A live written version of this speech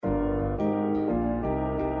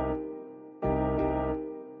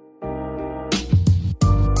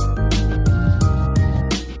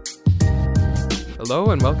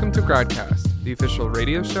Hello and welcome to GradCast, the official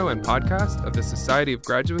radio show and podcast of the Society of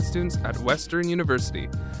Graduate Students at Western University.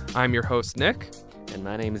 I'm your host, Nick. And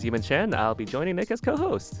my name is Yiman Chen. I'll be joining Nick as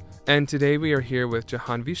co-host. And today we are here with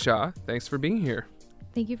Jahanvi Shah. Thanks for being here.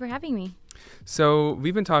 Thank you for having me. So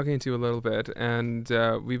we've been talking to you a little bit, and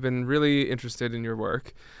we've been really interested in your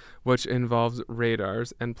work, which involves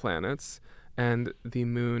radars and planets and the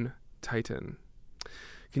moon Titan.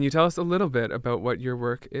 Can you tell us a little bit about what your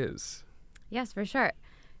work is? Yes, for sure.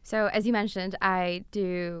 So as you mentioned, I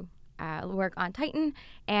do work on Titan,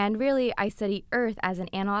 and really I study Earth as an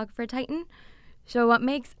analog for Titan. So what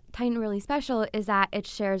makes Titan really special is that it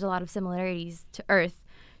shares a lot of similarities to Earth.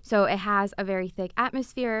 So it has a very thick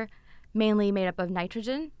atmosphere, mainly made up of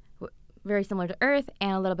nitrogen, very similar to Earth,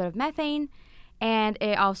 and a little bit of methane. And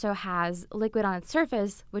it also has liquid on its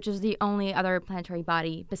surface, which is the only other planetary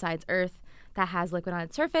body besides Earth that has liquid on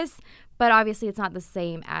its surface. But obviously it's not the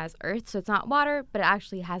same as Earth, so it's not water, but it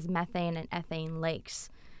actually has methane and ethane lakes.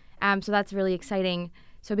 So that's really exciting.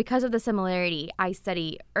 So because of the similarity, I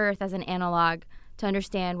study Earth as an analog to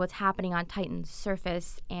understand what's happening on Titan's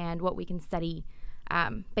surface and what we can study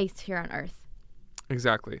based here on Earth.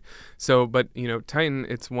 Exactly. So, but, Titan,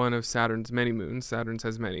 it's one of Saturn's many moons. Saturn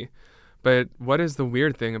has many. But what is the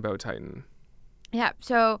weird thing about Titan? Yeah,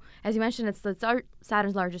 so as you mentioned, it's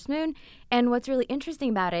Saturn's largest moon. And what's really interesting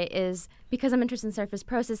about it is because I'm interested in surface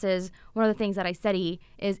processes, one of the things that I study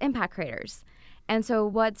is impact craters. And so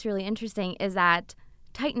what's really interesting is that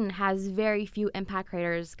Titan has very few impact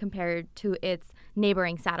craters compared to its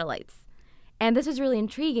neighboring satellites. And this is really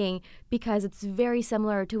intriguing because it's very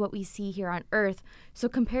similar to what we see here on Earth. So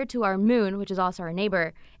compared to our moon, which is also our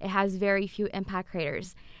neighbor, it has very few impact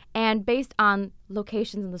craters. And based on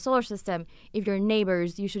locations in the solar system, if you're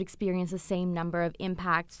neighbors, you should experience the same number of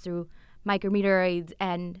impacts through micrometeoroids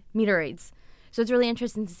and meteoroids. So it's really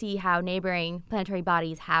interesting to see how neighboring planetary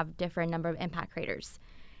bodies have different number of impact craters.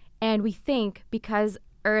 And we think because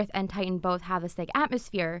Earth and Titan both have this thick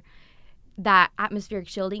atmosphere, that atmospheric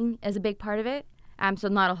shielding is a big part of it. So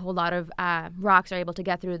not a whole lot of rocks are able to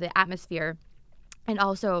get through the atmosphere. And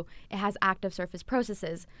also, it has active surface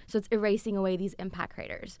processes, so it's erasing away these impact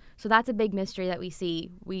craters. So that's a big mystery that we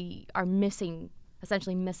see. We are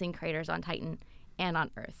essentially missing craters on Titan and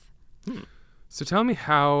on Earth. So tell me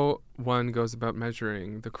how one goes about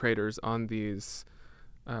measuring the craters on these,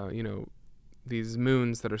 these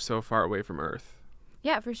moons that are so far away from Earth.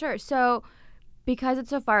 Yeah, for sure. So because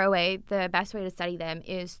it's so far away, the best way to study them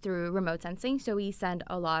is through remote sensing. So we send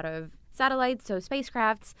a lot of satellites, so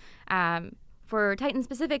spacecrafts. For Titan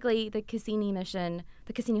specifically, the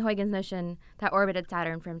Cassini-Huygens mission that orbited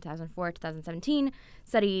Saturn from 2004 to 2017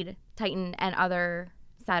 studied Titan and other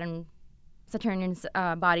Saturnian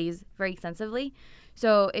bodies very extensively.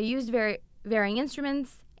 So it used varying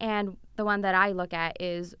instruments, and the one that I look at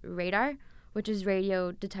is radar, which is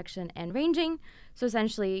radio detection and ranging. So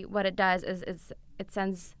essentially what it does is it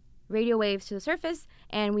sends radio waves to the surface,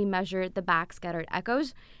 and we measure the backscattered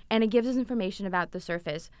echoes, and it gives us information about the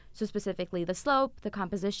surface, so specifically the slope, the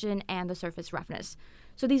composition, and the surface roughness.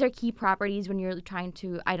 So these are key properties when you're trying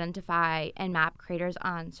to identify and map craters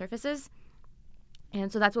on surfaces. And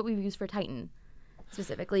so that's what we've used for Titan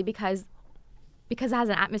specifically because it has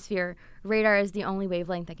an atmosphere. Radar is the only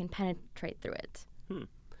wavelength that can penetrate through it.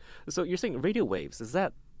 So you're saying radio waves, is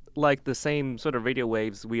that like the same sort of radio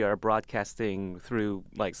waves we are broadcasting through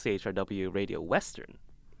like CHRW Radio Western?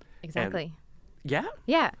 Exactly. Yeah?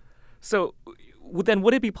 Yeah. So then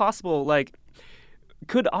would it be possible, like,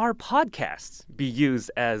 could our podcasts be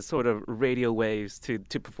used as sort of radio waves to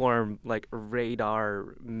perform like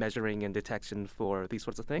radar measuring and detection for these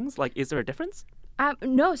sorts of things? Like, is there a difference?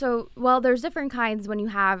 No. There's different kinds when you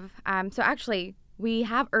have, so actually we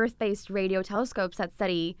have Earth-based radio telescopes that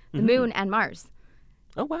study the moon and Mars.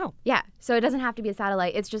 Oh, wow. Yeah, so it doesn't have to be a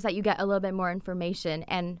satellite. It's just that you get a little bit more information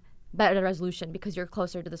and better resolution because you're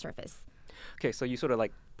closer to the surface. Okay, so you sort of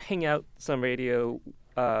like ping out some radio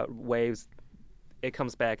waves. It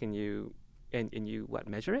comes back and you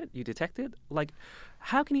measure it? You detect it? Like,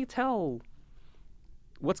 how can you tell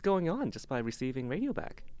what's going on just by receiving radio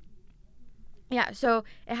back? Yeah, so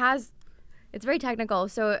it's very technical.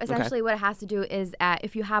 So essentially what it has to do is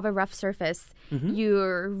if you have a rough surface,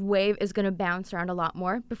 your wave is going to bounce around a lot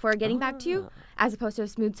more before getting back to you, as opposed to a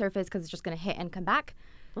smooth surface because it's just going to hit and come back.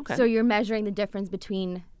 Okay. So you're measuring the difference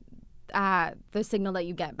between the signal that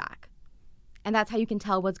you get back. And that's how you can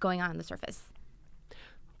tell what's going on the surface.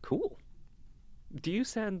 Cool. Do you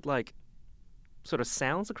send like sort of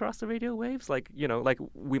sounds across the radio waves, like like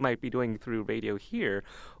we might be doing through radio here,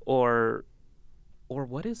 or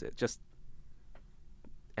what is it? Just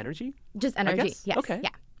energy? Just energy. Yes. Okay. Yeah.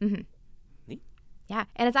 Mm-hmm. Neat. Yeah,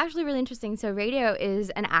 and it's actually really interesting. So radio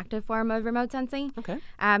is an active form of remote sensing. Okay.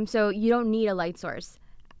 So you don't need a light source.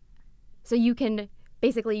 So you can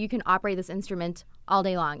operate this instrument all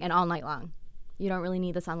day long and all night long. You don't really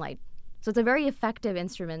need the sunlight. So it's a very effective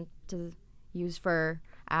instrument to use for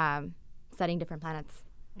studying different planets.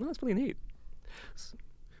 Well, that's really neat.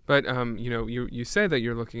 But you say that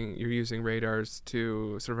you're using radars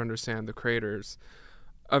to sort of understand the craters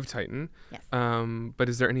of Titan. Yes. But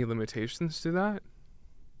is there any limitations to that?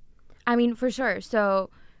 I mean, for sure. So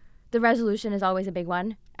the resolution is always a big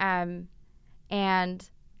one. And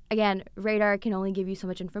again, radar can only give you so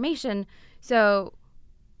much information. So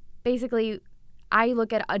basically, I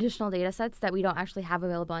look at additional data sets that we don't actually have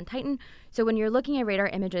available on Titan. So when you're looking at radar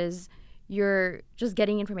images, you're just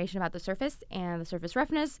getting information about the surface and the surface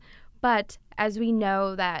roughness. But as we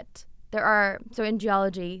know that in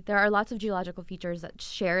geology, there are lots of geological features that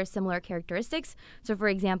share similar characteristics. So for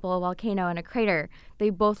example, a volcano and a crater, they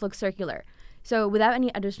both look circular. So without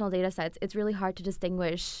any additional data sets, it's really hard to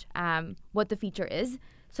distinguish what the feature is.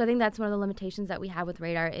 So I think that's one of the limitations that we have with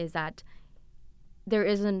radar is that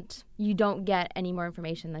you don't get any more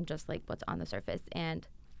information than just like what's on the surface, and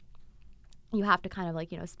you have to kind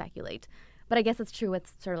of speculate. But I guess it's true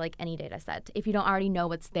with sort of like any data set. If you don't already know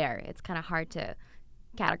what's there, it's kind of hard to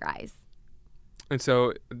categorize. And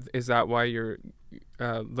so is that why you're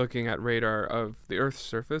looking at radar of the Earth's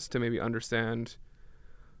surface to maybe understand,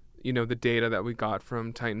 the data that we got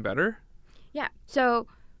from Titan better? Yeah. So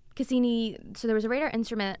there was a radar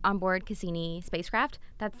instrument on board Cassini spacecraft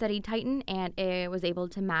that studied Titan, and it was able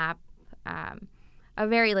to map a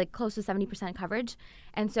very close to 70% coverage.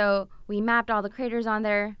 And so we mapped all the craters on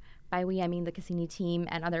there. By we, I mean the Cassini team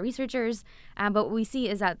and other researchers. But what we see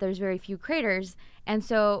is that there's very few craters. And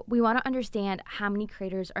so we want to understand how many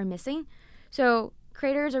craters are missing. So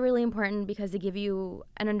craters are really important because they give you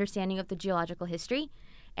an understanding of the geological history,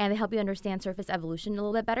 and they help you understand surface evolution a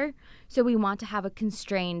little bit better. So we want to have a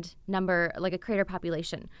constrained number, like a crater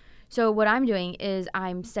population. So what I'm doing is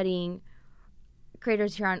I'm studying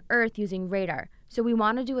craters here on Earth using radar. So we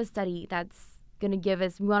want to do a study that's going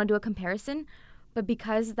to we want to do a comparison. But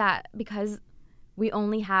because we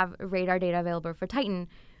only have radar data available for Titan,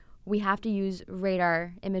 we have to use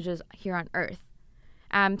radar images here on Earth.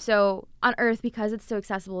 So on Earth, because it's so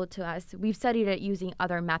accessible to us, we've studied it using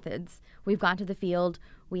other methods. We've gone to the field.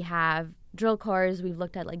 We have drill cores. We've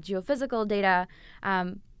looked at geophysical data.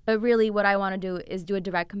 But really what I want to do is do a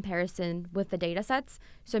direct comparison with the data sets.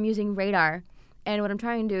 So I'm using radar. And what I'm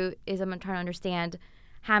trying to do is I'm trying to understand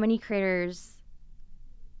how many craters,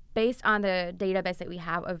 based on the database that we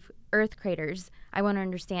have of Earth craters, I want to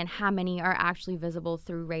understand how many are actually visible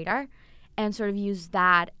through radar and sort of use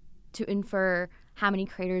that to infer how many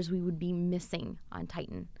craters we would be missing on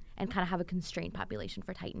Titan and kind of have a constrained population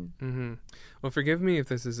for Titan. Mm-hmm. Well, forgive me if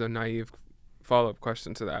this is a naive follow-up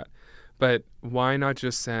question to that, but why not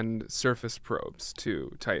just send surface probes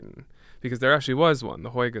to Titan? Because there actually was one,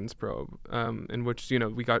 the Huygens probe, in which,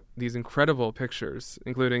 we got these incredible pictures,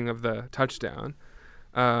 including of the touchdown.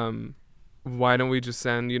 Why don't we just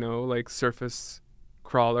send, surface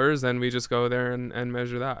crawlers and we just go there and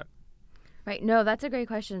measure that? Right. No, that's a great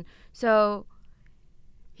question. So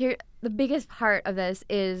here, the biggest part of this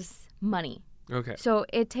is money. Okay. So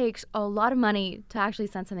it takes a lot of money to actually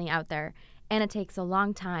send something out there, and it takes a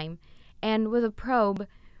long time. And with a probe,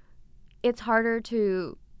 it's harder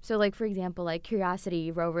to... So, for example, Curiosity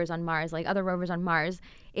rovers on Mars, other rovers on Mars,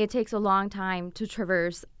 it takes a long time to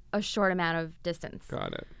traverse a short amount of distance.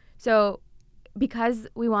 Got it. So because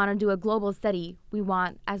we want to do a global study, we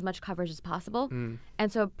want as much coverage as possible.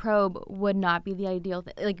 And so a probe would not be the ideal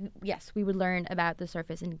thing. Yes, we would learn about the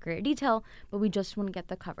surface in greater detail, but we just want to get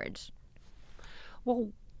the coverage. Well,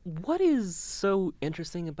 what is so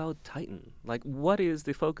interesting about Titan? What is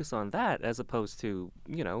the focus on that as opposed to,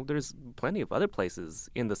 there's plenty of other places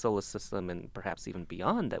in the solar system and perhaps even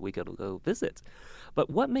beyond that we could go visit. But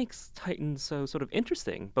what makes Titan so sort of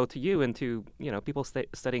interesting, both to you and to, people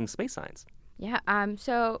studying space science? Yeah,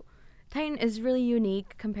 so Titan is really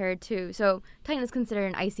unique compared to... So Titan is considered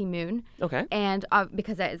an icy moon. Okay. And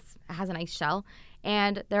because it has an ice shell.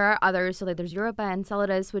 And there are others, so there's Europa and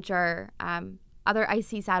Enceladus, which are... other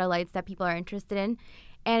icy satellites that people are interested in.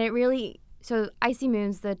 And it really, so icy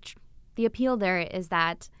moons, the appeal there is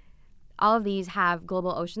that all of these have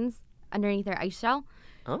global oceans underneath their ice shell.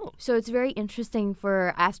 Oh. So it's very interesting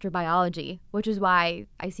for astrobiology, which is why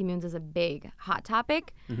icy moons is a big hot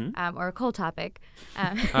topic, or a cold topic.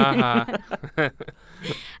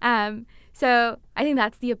 So I think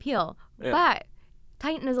that's the appeal. Yeah. But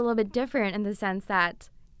Titan is a little bit different in the sense that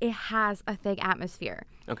it has a thick atmosphere.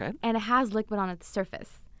 Okay. And it has liquid on its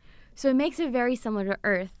surface. So it makes it very similar to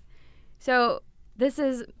Earth. So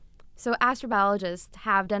astrobiologists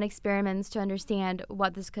have done experiments to understand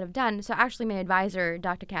what this could have done. So actually my advisor,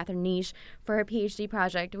 Dr. Catherine Niche, for her PhD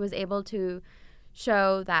project was able to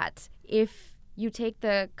show that if you take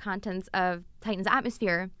the contents of Titan's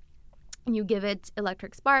atmosphere and you give it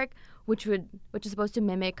electric spark, which is supposed to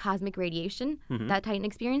mimic cosmic radiation that Titan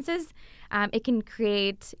experiences, it can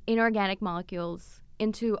create inorganic molecules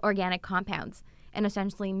into organic compounds and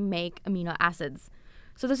essentially make amino acids.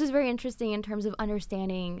 So this is very interesting in terms of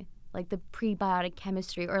understanding like the prebiotic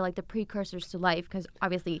chemistry or like the precursors to life, because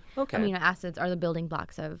obviously amino acids are the building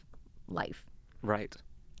blocks of life. Right.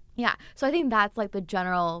 Yeah. So I think that's like the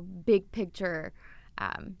general big picture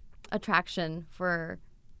attraction for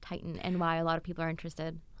Titan and why a lot of people are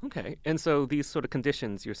interested. Okay. And so these sort of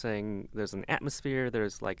conditions, you're saying there's an atmosphere,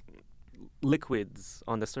 there's like liquids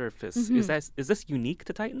on the surface. Is this unique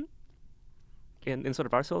to Titan? In sort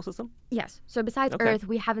of our solar system? Yes. So besides Earth,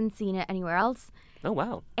 we haven't seen it anywhere else. Oh,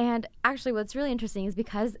 wow. And actually what's really interesting is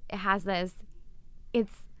because it has this, it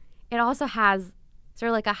also has sort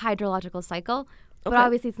of like a hydrological cycle, but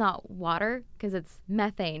obviously it's not water because it's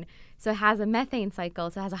methane. So it has a methane cycle,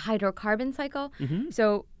 so it has a hydrocarbon cycle.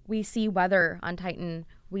 So we see weather on Titan,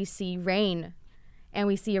 we see rain, and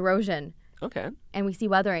we see erosion. Okay. And we see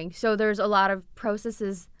weathering. So there's a lot of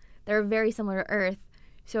processes that are very similar to Earth.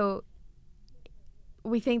 So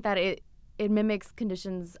we think that it mimics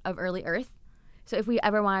conditions of early Earth. So if we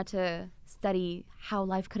ever wanted to study how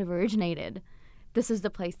life could have originated, this is the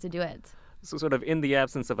place to do it. So sort of in the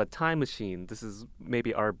absence of a time machine, this is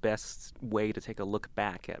maybe our best way to take a look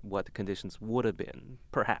back at what the conditions would have been,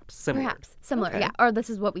 perhaps similar. Perhaps similar, yeah. Or this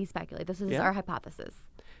is what we speculate. This is our hypothesis.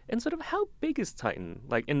 And sort of how big is Titan,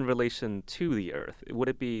 like in relation to the Earth? Would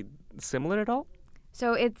it be similar at all?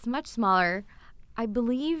 So it's much smaller. I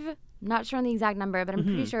believe, not sure on the exact number, but I'm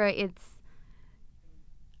pretty sure I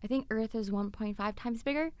think Earth is 1.5 times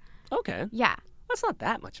bigger. Okay. Yeah. That's not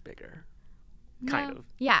that much bigger. Kind of.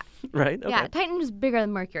 Yeah. Right? Okay. Yeah, Titan is bigger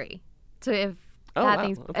than Mercury. So if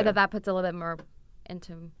that puts a little bit more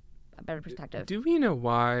into a better perspective. Do we know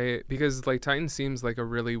why? Because like Titan seems like a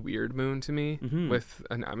really weird moon to me with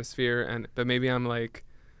an atmosphere, but maybe I'm like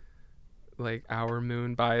our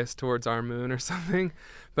moon biased towards our moon or something.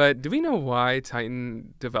 But do we know why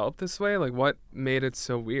Titan developed this way? Like what made it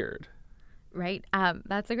so weird? Right.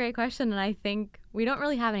 That's a great question, and I think we don't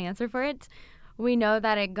really have an answer for it. We know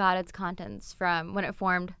that it got its contents from when it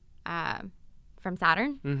formed from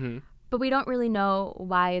Saturn, but we don't really know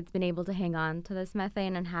why it's been able to hang on to this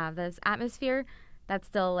methane and have this atmosphere that's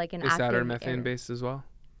still like an active. Is Saturn methane based as well?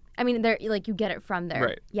 I mean, you get it from there.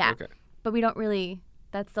 Right. Yeah. Okay. But we don't really.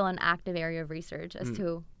 That's still an active area of research as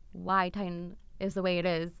to why Titan is the way it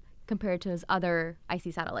is compared to his other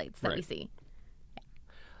icy satellites that we see.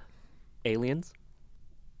 Aliens?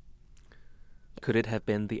 Could it have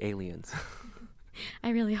been the aliens? I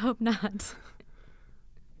really hope not.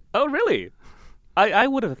 Oh, really? I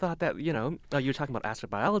would have thought that, you're talking about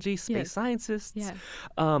astrobiology, space scientists. Yeah.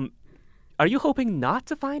 Are you hoping not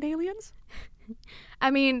to find aliens?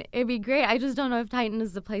 I mean, it'd be great. I just don't know if Titan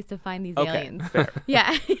is the place to find these aliens. Fair.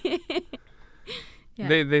 Yeah.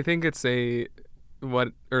 They think it's what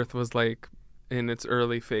Earth was like in its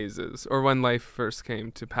early phases, or when life first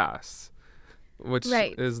came to pass, which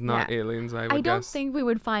is not aliens, I would guess. I don't think we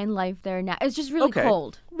would find life there now. It's just really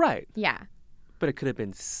cold. Right. Yeah. But it could have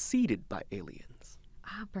been seeded by aliens.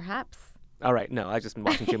 Perhaps. All right. No, I've just been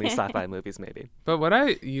watching too many sci-fi movies, maybe. But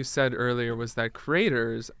what you said earlier was that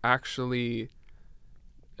craters actually,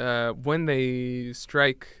 when they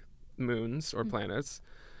strike moons or planets,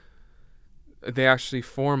 they actually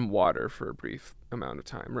form water for a brief amount of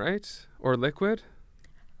time, right? Or liquid?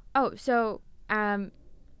 Oh, so,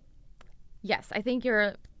 yes, I think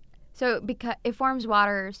so because it forms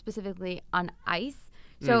water specifically on ice.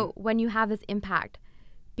 So when you have this impact,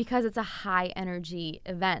 because it's a high energy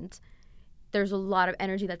event, there's a lot of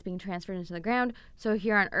energy that's being transferred into the ground. So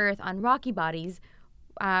here on Earth, on rocky bodies,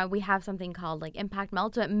 we have something called like impact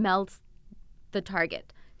melt. So it melts the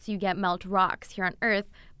target. So you get melt rocks here on Earth,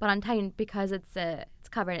 but on Titan, because it's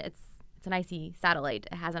covered, it's an icy satellite.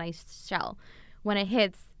 It has an ice shell. When it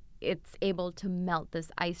hits, it's able to melt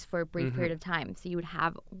this ice for a brief period of time. So you would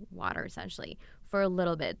have water essentially for a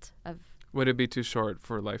little bit of. Would it be too short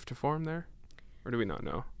for life to form there, or do we not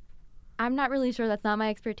know? I'm not really sure. That's not my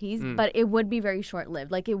expertise, but it would be very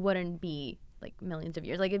short-lived. Like, it wouldn't be, like, millions of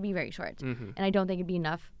years. Like, it'd be very short. And I don't think it'd be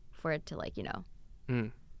enough for it to, like,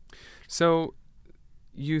 So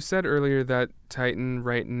you said earlier that Titan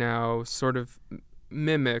right now sort of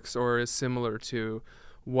mimics or is similar to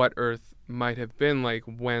what Earth might have been like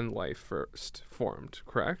when life first formed,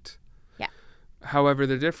 correct? However,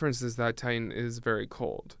 the difference is that Titan is very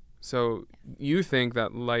cold. So you think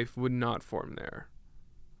that life would not form there.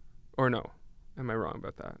 Or no? Am I wrong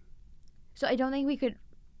about that? So I don't think we could.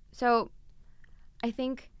 So I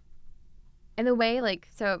think in the way, like,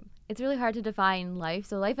 so it's really hard to define life.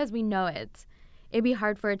 So life as we know it, it'd be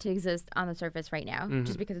hard for it to exist on the surface right now,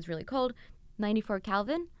 just because it's really cold, 94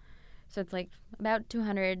 Kelvin. So it's like about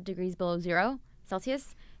 200 degrees below 0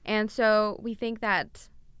 Celsius. And so we think that,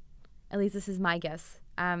 at least this is my guess,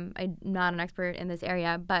 I'm not an expert in this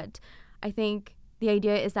area, but I think the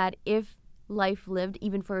idea is that if life lived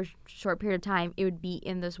even for a short period of time, it would be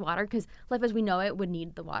in this water, because life as we know it would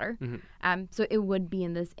need the water. So it would be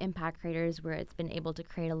in this impact craters where it's been able to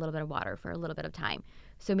create a little bit of water for a little bit of time.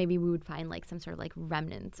 So maybe we would find like some sort of like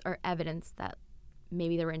remnants or evidence that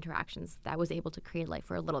maybe there were interactions that was able to create life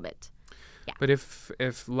for a little bit. Yeah. But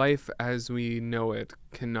if life as we know it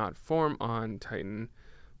cannot form on Titan,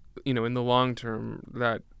 in the long term,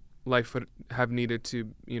 that life would have needed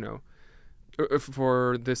to,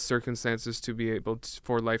 for this circumstances to be able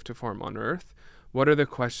for life to form on Earth, what are the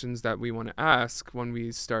questions that we want to ask when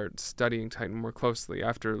we start studying Titan more closely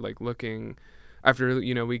after we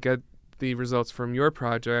get the results from your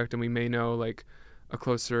project and we may know like a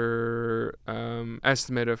closer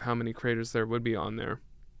estimate of how many craters there would be on there?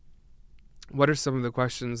 What are some of the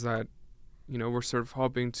questions that, we're sort of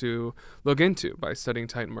hoping to look into by studying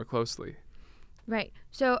Titan more closely? Right.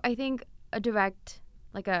 So I think a direct,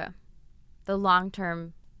 the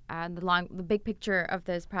long-term, the big picture of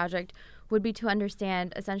this project would be to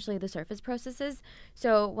understand essentially the surface processes.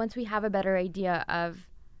 So once we have a better idea of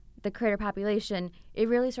the crater population, it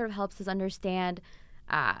really sort of helps us understand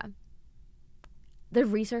the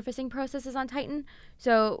resurfacing processes on Titan.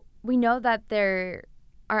 So we know that there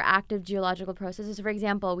are active geological processes. For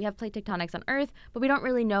example, we have plate tectonics on Earth, but we don't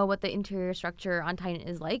really know what the interior structure on Titan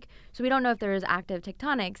is like. So we don't know if there is active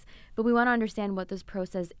tectonics, but we want to understand what this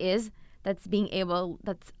process is that's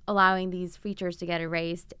allowing these features to get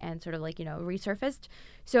erased and sort of resurfaced.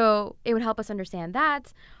 So it would help us understand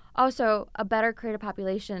that. Also, a better crater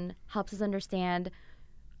population helps us understand,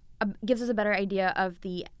 gives us a better idea of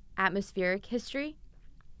the atmospheric history,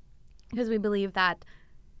 because we believe that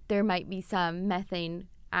there might be some methane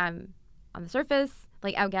on the surface,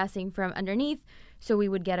 like outgassing from underneath. So we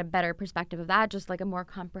would get a better perspective of that, just like a more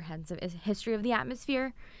comprehensive history of the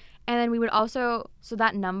atmosphere. And then we would also, so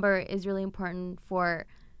that number is really important for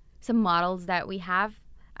some models that we have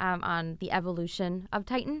on the evolution of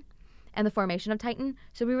Titan and the formation of Titan.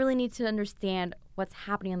 So we really need to understand what's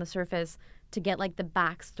happening on the surface to get like the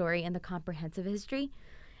backstory and the comprehensive history.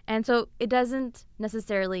 And so it doesn't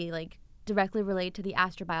necessarily directly relate to the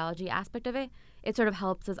astrobiology aspect of it. It sort of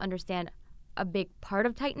helps us understand a big part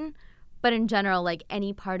of Titan, but in general,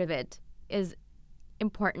 any part of it is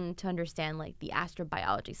important to understand the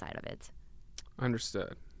astrobiology side of it.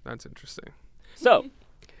 Understood. That's interesting. So,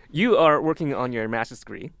 you are working on your master's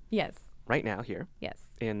degree. Yes. Right now here. Yes.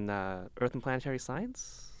 In Earth and Planetary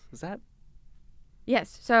Science. Is that?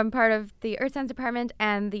 Yes. So I'm part of the Earth Science Department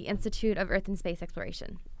and the Institute of Earth and Space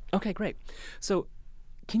Exploration. Okay, great. So,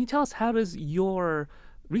 can you tell us, how does your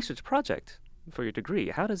research project for your degree,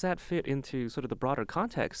 how does that fit into sort of the broader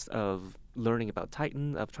context of learning about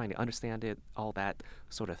Titan, of trying to understand it, all that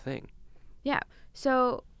sort of thing? Yeah.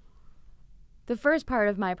 So the first part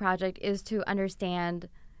of my project is to understand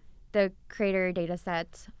the crater data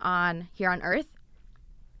set here on Earth.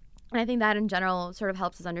 And I think that in general sort of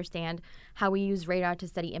helps us understand how we use radar to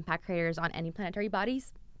study impact craters on any planetary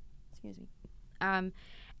bodies. Excuse me.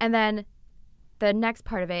 And then the next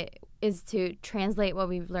part of it is to translate what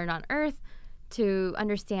we've learned on Earth to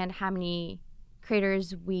understand how many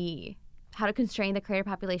craters how to constrain the crater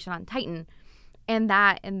population on Titan. And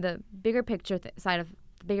that, in the bigger picture the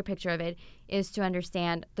bigger picture of it, is to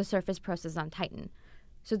understand the surface process on Titan.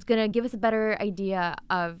 So it's going to give us a better idea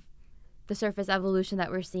of the surface evolution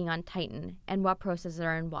that we're seeing on Titan and what processes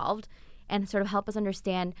are involved, and sort of help us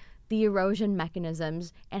understand the erosion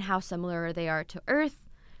mechanisms and how similar they are to Earth,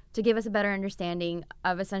 to give us a better understanding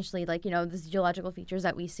of essentially these geological features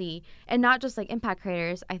that we see, and not just impact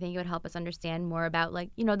craters. I think it would help us understand more about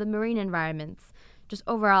the marine environments, just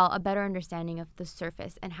overall a better understanding of the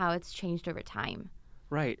surface and how it's changed over time.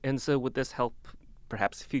 Right. And so would this help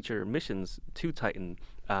perhaps future missions to Titan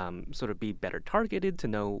sort of be better targeted, to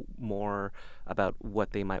know more about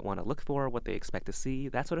what they might want to look for, what they expect to see,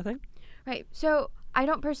 that sort of thing? Right. So I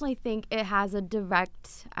don't personally think it has a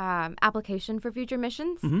direct application for future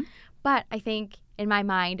missions, but I think in my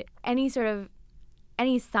mind, any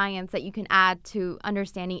science that you can add to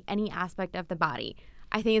understanding any aspect of the body,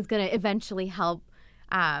 I think it's going to eventually help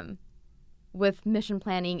with mission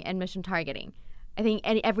planning and mission targeting. I think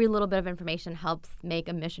every little bit of information helps make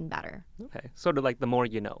a mission better. Okay. Sort of like the more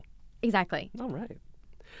you know. Exactly. All right.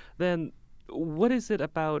 Then what is it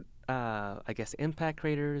about, I guess, impact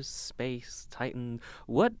craters, space, Titan?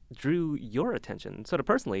 What drew your attention, sort of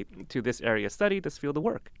personally, to this area of study, this field of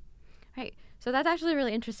work? Right. So that's actually a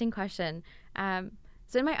really interesting question.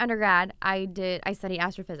 So in my undergrad, I studied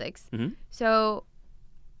astrophysics. Mm-hmm. So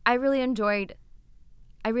I really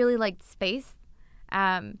liked space.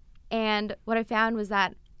 And what I found was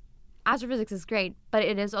that astrophysics is great, but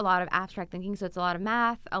it is a lot of abstract thinking. So it's a lot of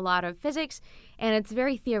math, a lot of physics, and it's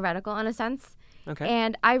very theoretical in a sense. Okay.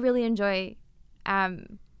 And I really enjoy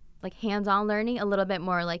like hands-on learning, a little bit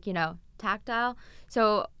more like, tactile.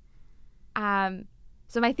 So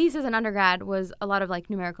my thesis in undergrad was a lot of like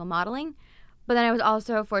numerical modeling, but then I was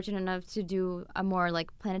also fortunate enough to do a more like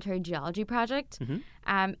planetary geology project. Mm-hmm.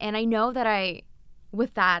 And I know that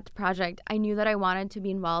with that project, I knew that I wanted to be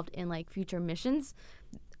involved in like future missions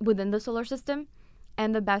within the solar system.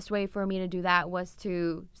 And the best way for me to do that was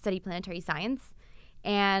to study planetary science.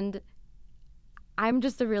 And I'm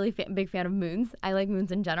just a really big fan of moons. I like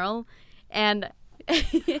moons in general. And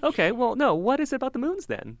Okay, well, no, what is it about the moons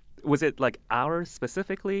then? Was it like ours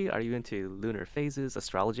specifically? Are you into lunar phases,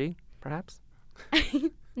 astrology, perhaps?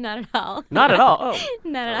 not at all. Not at all. Oh,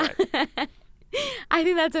 Not at all. I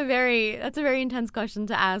think that's a very intense question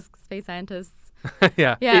to ask space scientists.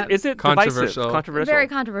 Yeah. Yeah. Is it Controversial. divisive? Controversial. Very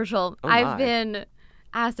controversial. Oh, my. I've been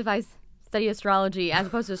asked if I study astrology as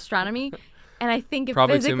opposed to astronomy, and I think it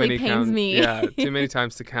Probably too physically many pains me. Yeah, too many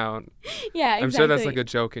times to count. Yeah, exactly. I'm sure that's like a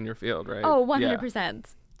joke in your field, right? Oh, Yeah. 100%.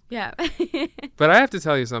 Yeah. But I have to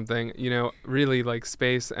tell you something, really like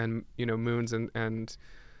space and, moons and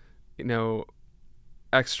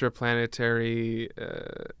extraplanetary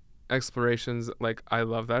explorations. Like, I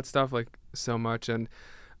love that stuff like so much. And,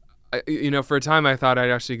 for a time I thought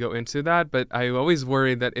I'd actually go into that, but I always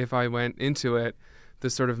worried that if I went into it, the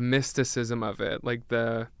sort of mysticism of it, like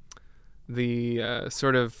the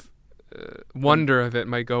sort of wonder of it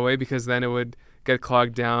might go away, because then it would get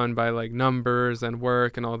clogged down by like numbers and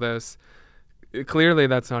work and all this. Clearly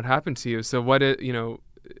that's not happened to you. So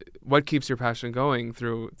what keeps your passion going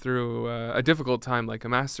through a difficult time like a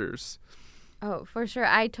master's? Oh, for sure.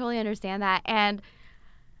 I totally understand that. And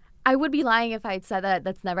I would be lying if I'd said that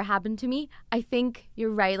that's never happened to me. I think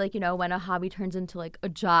you're right. Like, when a hobby turns into like a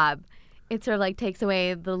job, it sort of like takes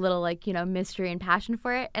away the little like, mystery and passion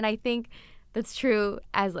for it. And I think that's true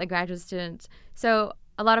as a graduate student. So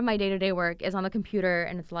a lot of my day-to-day work is on the computer,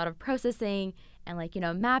 and it's a lot of processing and like,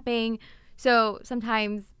 mapping. So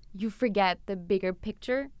sometimes you forget the bigger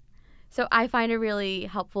picture. So I find it really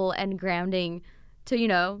helpful and grounding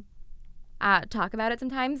to, talk about it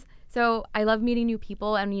sometimes. So I love meeting new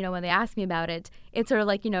people, and, when they ask me about it, it sort of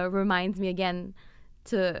like, reminds me again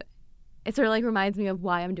it sort of like reminds me of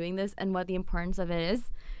why I'm doing this and what the importance of it is.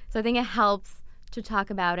 So I think it helps to talk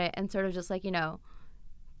about it and sort of just like,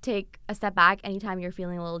 take a step back anytime you're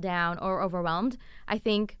feeling a little down or overwhelmed. I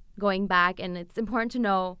think going back, and it's important to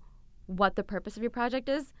know what the purpose of your project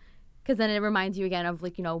is, because then it reminds you again of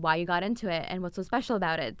like, why you got into it and what's so special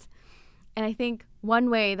about it. And I think one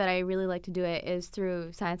way that I really like to do it is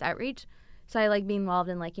through science outreach. So I like being involved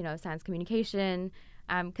in like, science communication,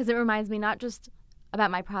 because it reminds me not just about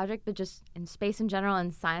my project, but just in space in general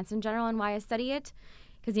and science in general and why I study it.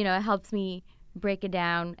 Because, it helps me break it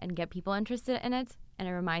down and get people interested in it. And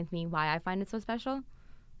it reminds me why I find it so special.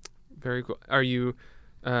 Very cool. Are you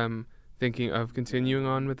thinking of continuing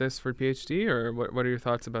on with this for PhD, or what are your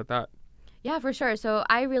thoughts about that? Yeah, for sure. So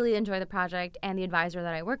I really enjoy the project and the advisor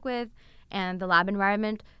that I work with and the lab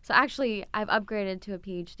environment. So actually, I've upgraded to a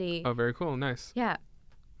PhD. Oh, very cool. Nice. Yeah.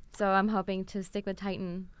 So I'm hoping to stick with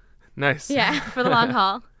Titan. Nice. Yeah, for the long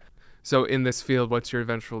haul. So in this field, what's your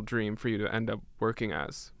eventual dream for you to end up working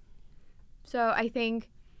as? So I think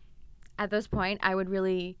at this point, I would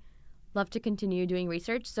really love to continue doing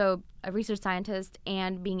research. So a research scientist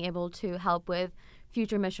and being able to help with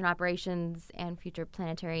future mission operations and future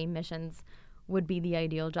planetary missions would be the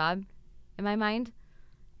ideal job in my mind.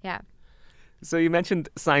 Yeah. So you mentioned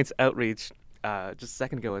science outreach just a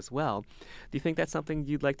second ago as well. Do you think that's something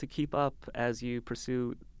you'd like to keep up as you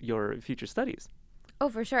pursue your future studies? Oh,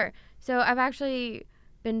 for sure. So I've actually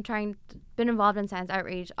been involved in science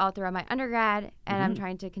outreach all throughout my undergrad, and I'm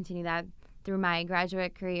trying to continue that through my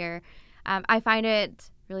graduate career. I find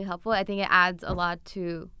it really helpful. I think it adds a lot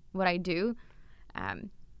to what I do.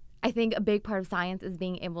 I think a big part of science is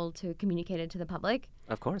being able to communicate it to the public.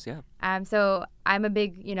 Of course, yeah. So I'm a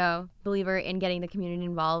big, believer in getting the community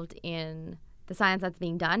involved in the science that's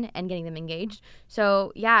being done and getting them engaged.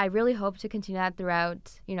 So yeah, I really hope to continue that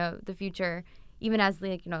throughout, the future, even as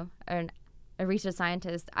like, a a research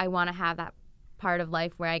scientist, I want to have that part of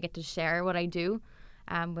life where I get to share what I do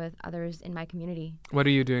with others in my community. What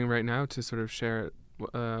are you doing right now to sort of share it?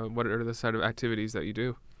 What are the sort of activities that you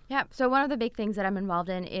do? Yeah, so one of the big things that I'm involved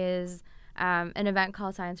in is an event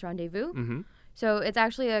called Science Rendezvous. Mm-hmm. So it's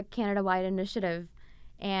actually a Canada-wide initiative,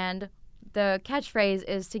 and the catchphrase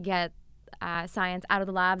is to get science out of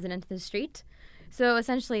the labs and into the street. So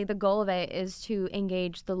essentially the goal of it is to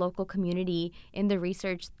engage the local community in the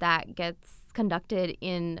research that gets conducted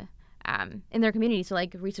in their community. So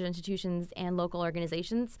like research institutions and local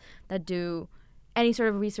organizations that do any sort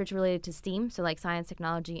of research related to STEAM, so like science,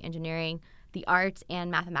 technology, engineering, the arts,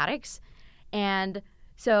 and mathematics. And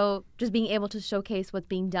so just being able to showcase what's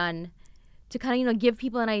being done to kind of, give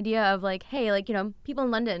people an idea of like, hey, like, people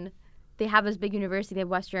in London, they have this big university, they have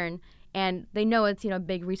Western, and they know it's, a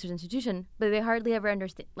big research institution, but they hardly ever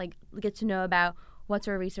understand, like, get to know about what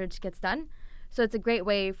sort of research gets done. So it's a great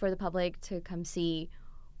way for the public to come see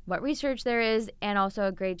what research there is, and also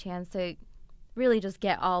a great chance to really just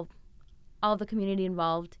get all the community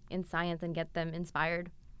involved in science and get them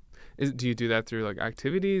inspired. Do you do that through like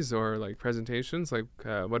activities or like presentations? Like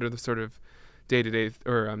what are the sort of day-to-day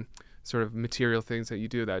or sort of material things that you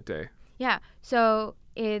do that day? Yeah, so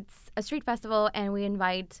it's a street festival, and we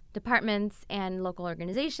invite departments and local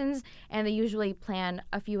organizations, and they usually plan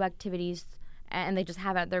a few activities and they just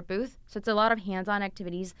have at their booth. So it's a lot of hands-on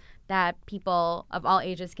activities that people of all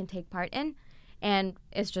ages can take part in, and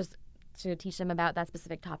it's just to teach them about that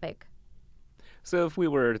specific topic. So if we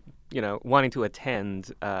were, wanting to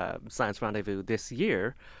attend Science Rendezvous this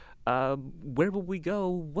year, where will we go?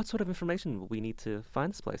 What sort of information will we need to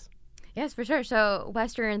find this place? Yes, for sure. So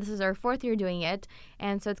Western, this is our 4th year doing it,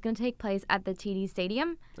 and so it's going to take place at the TD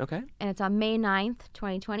Stadium. Okay. And it's on May 9th,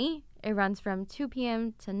 2020. It runs from 2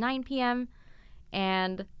 p.m. to 9 p.m.,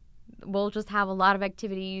 and we'll just have a lot of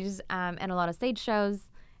activities and a lot of stage shows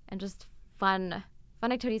and just fun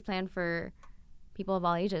activities planned for people of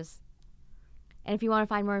all ages. And if you want to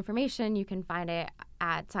find more information, you can find it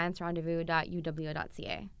at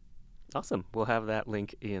sciencerendezvous.uwo.ca. Awesome. We'll have that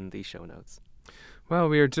link in the show notes. Well,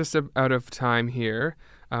 we are just out of time here,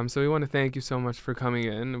 so we want to thank you so much for coming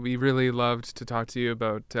in. We really loved to talk to you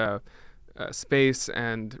about space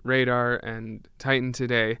and radar and Titan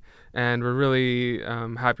today, and we're really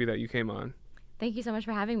happy that you came on. Thank you so much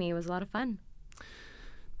for having me. It was a lot of fun.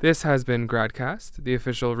 This has been GradCast, the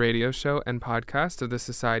official radio show and podcast of the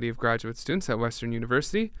Society of Graduate Students at Western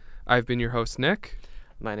University. I've been your host, Nick.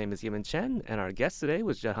 My name is Yimin Chen, and our guest today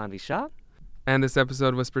was Jahanvi Shah. And this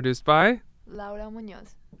episode was produced by Laura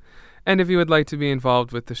Munoz. And if you would like to be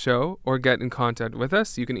involved with the show or get in contact with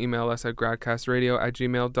us, you can email us at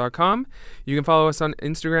gradcastradio@gmail.com. You can follow us on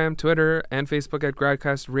Instagram, Twitter, and Facebook at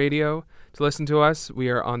Gradcast Radio. To listen to us, we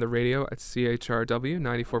are on the radio at CHRW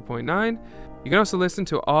 94.9. You can also listen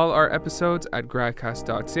to all our episodes at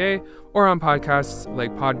gradcast.ca or on podcasts like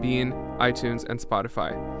Podbean, iTunes, and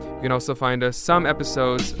Spotify. You can also find us some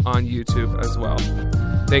episodes on YouTube as well.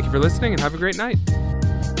 Thank you for listening and have a great night.